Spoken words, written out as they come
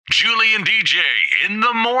Julie and DJ in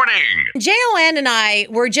the morning. JON and I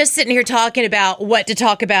were just sitting here talking about what to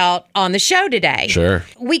talk about on the show today. Sure.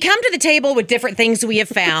 We come to the table with different things we have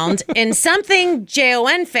found, and something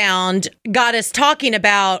JON found got us talking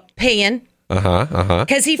about peeing.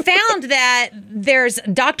 Because he found that there's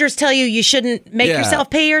doctors tell you shouldn't make yourself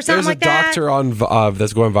pee or something like that. There's a doctor on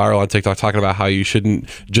that's going viral on TikTok talking about how you shouldn't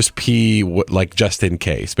just pee like just in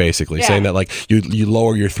case, basically saying that like you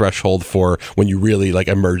lower your threshold for when you really like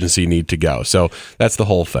emergency need to go. So that's the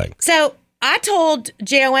whole thing. So I told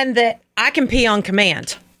JON that I can pee on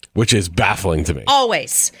command. Which is baffling to me.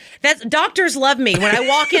 Always. Doctors love me. When I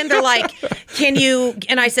walk in, they're like, can you?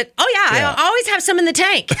 And I said, oh, yeah, I always have some in the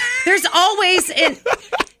tank. There's always, and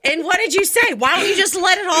what did you say? Why don't you just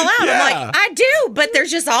let it all out? Yeah. I'm like, I do, but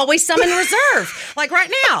there's just always some in reserve. Like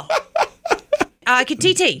right now. I can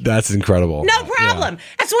TT. That's incredible. No problem. Yeah.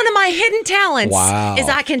 That's one of my hidden talents. Wow. Is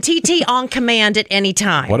I can TT on command at any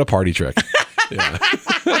time. What a party trick. Yeah.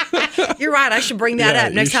 You're right. I should bring that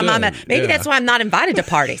up next time I'm at. Maybe that's why I'm not invited to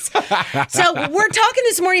parties. So we're talking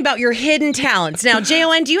this morning about your hidden talents. Now,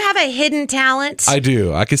 JON, do you have a hidden talent? I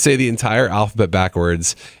do. I could say the entire alphabet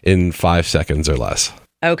backwards in 5 seconds or less.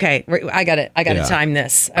 Okay, I got it. I got to time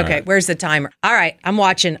this. Okay, right. Where's the timer? All right, I'm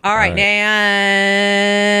watching. All right, and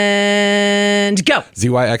go.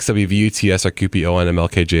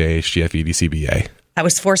 ZYXWVUTSRQPONMLKJHGFEDCBA. That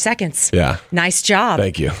was 4 seconds. Yeah. Nice job.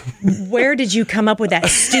 Thank you. Where did you come up with that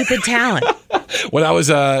stupid talent? When I was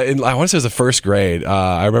I want to say it was the first grade,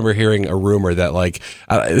 I remember hearing a rumor that like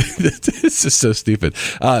this is so stupid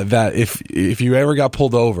that if you ever got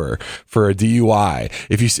pulled over for a DUI,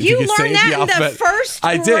 if you could say the alphabet, the first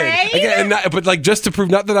grade? I did. Again, but like just to prove,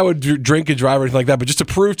 not that I would drink and drive or anything like that, but just to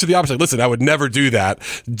prove to the opposite. Like, listen, I would never do that.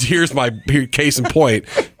 Here's my case in point.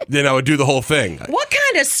 Then I would do the whole thing. What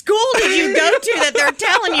kind of school did you go to that they're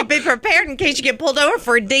telling you be prepared in case you get pulled over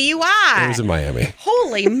for a DUI? It was in Miami.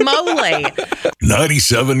 Holy moly.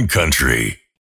 97 Country.